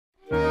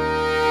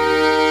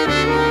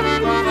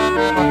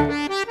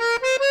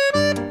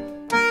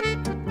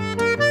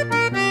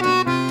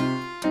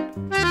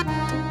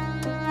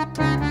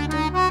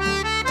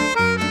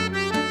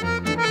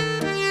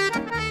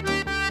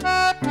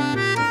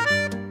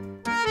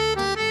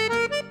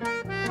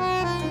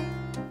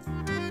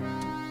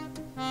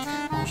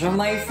Bonjour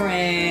my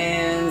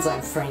friends,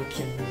 I'm Frank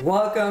and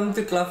welcome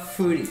to Club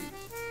Foodie.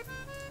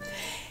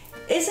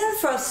 Isn't it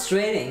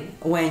frustrating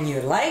when you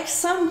like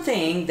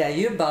something that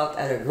you bought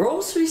at a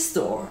grocery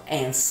store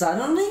and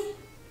suddenly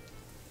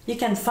you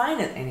can't find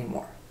it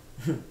anymore?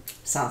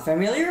 Sound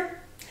familiar?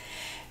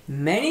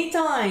 Many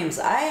times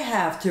I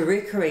have to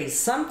recreate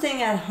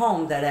something at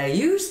home that I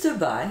used to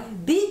buy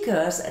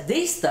because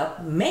they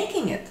stopped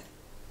making it.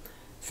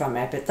 From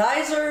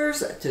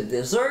appetizers to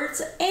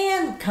desserts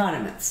and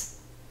condiments.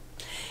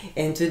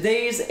 In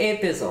today's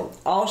episode,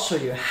 I'll show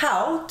you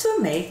how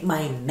to make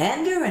my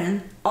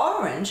Mandarin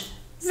Orange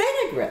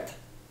Vinaigrette.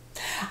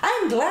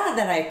 I'm glad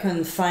that I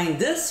couldn't find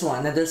this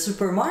one at the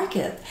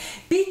supermarket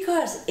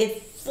because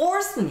it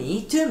forced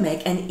me to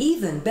make an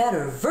even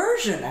better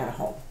version at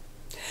home.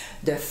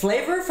 The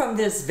flavor from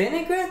this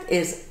vinaigrette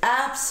is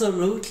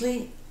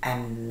absolutely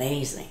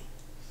amazing.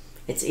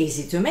 It's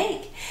easy to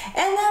make,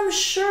 and I'm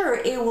sure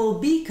it will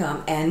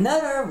become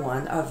another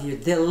one of your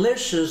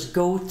delicious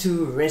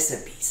go-to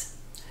recipes.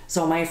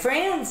 So my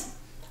friends,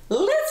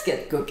 let's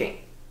get cooking.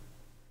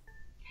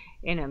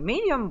 In a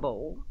medium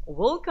bowl,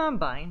 we'll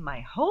combine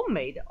my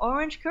homemade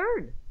orange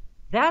curd.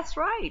 That's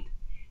right,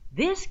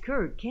 this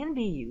curd can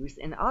be used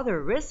in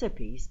other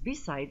recipes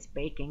besides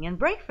baking and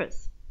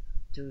breakfast.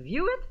 To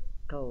view it,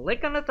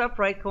 click on the top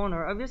right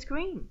corner of your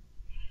screen.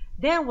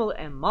 Then we'll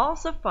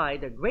emulsify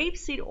the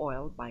grapeseed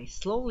oil by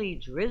slowly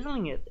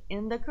drizzling it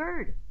in the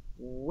curd,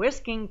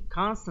 whisking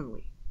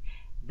constantly.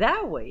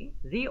 That way,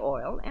 the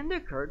oil and the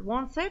curd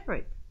won't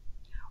separate.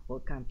 We'll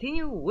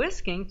continue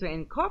whisking to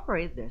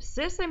incorporate the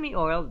sesame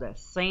oil the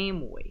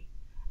same way,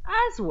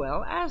 as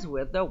well as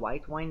with the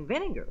white wine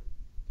vinegar.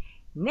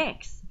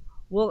 Next,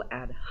 we'll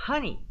add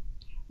honey.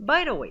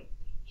 By the way,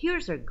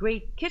 here's a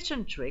great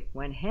kitchen trick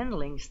when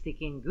handling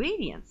sticky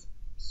ingredients.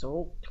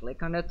 So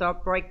click on the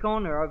top right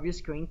corner of your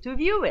screen to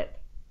view it.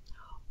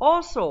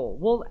 Also,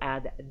 we'll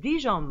add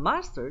Dijon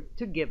mustard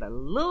to give a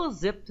little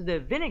zip to the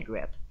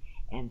vinaigrette.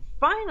 And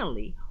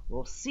finally,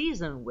 we'll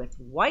season with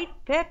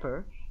white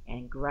pepper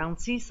and ground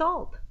sea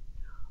salt.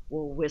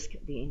 We'll whisk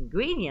the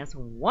ingredients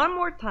one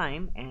more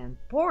time and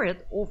pour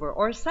it over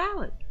our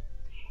salad.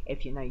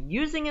 If you're not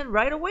using it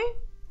right away,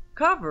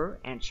 cover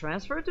and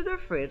transfer to the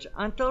fridge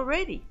until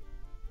ready.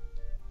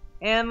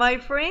 And my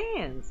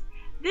friends,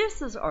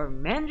 this is our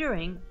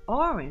Mandarin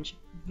Orange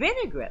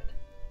Vinaigrette.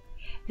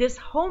 This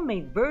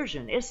homemade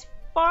version is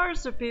far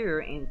superior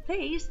in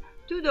taste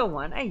to the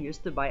one I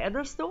used to buy at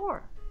the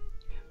store.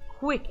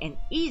 Quick and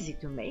easy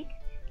to make,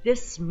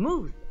 this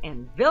smooth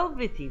and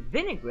velvety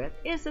vinaigrette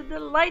is a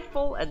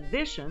delightful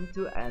addition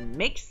to a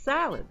mixed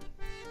salad.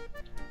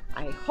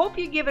 I hope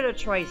you give it a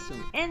try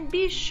soon, and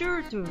be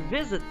sure to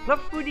visit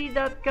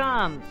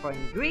clubfoodie.com for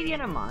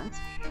ingredient amounts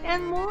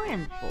and more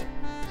info.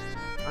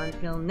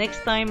 Until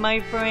next time,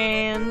 my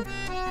friends,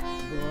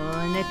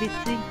 bon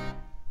appétit!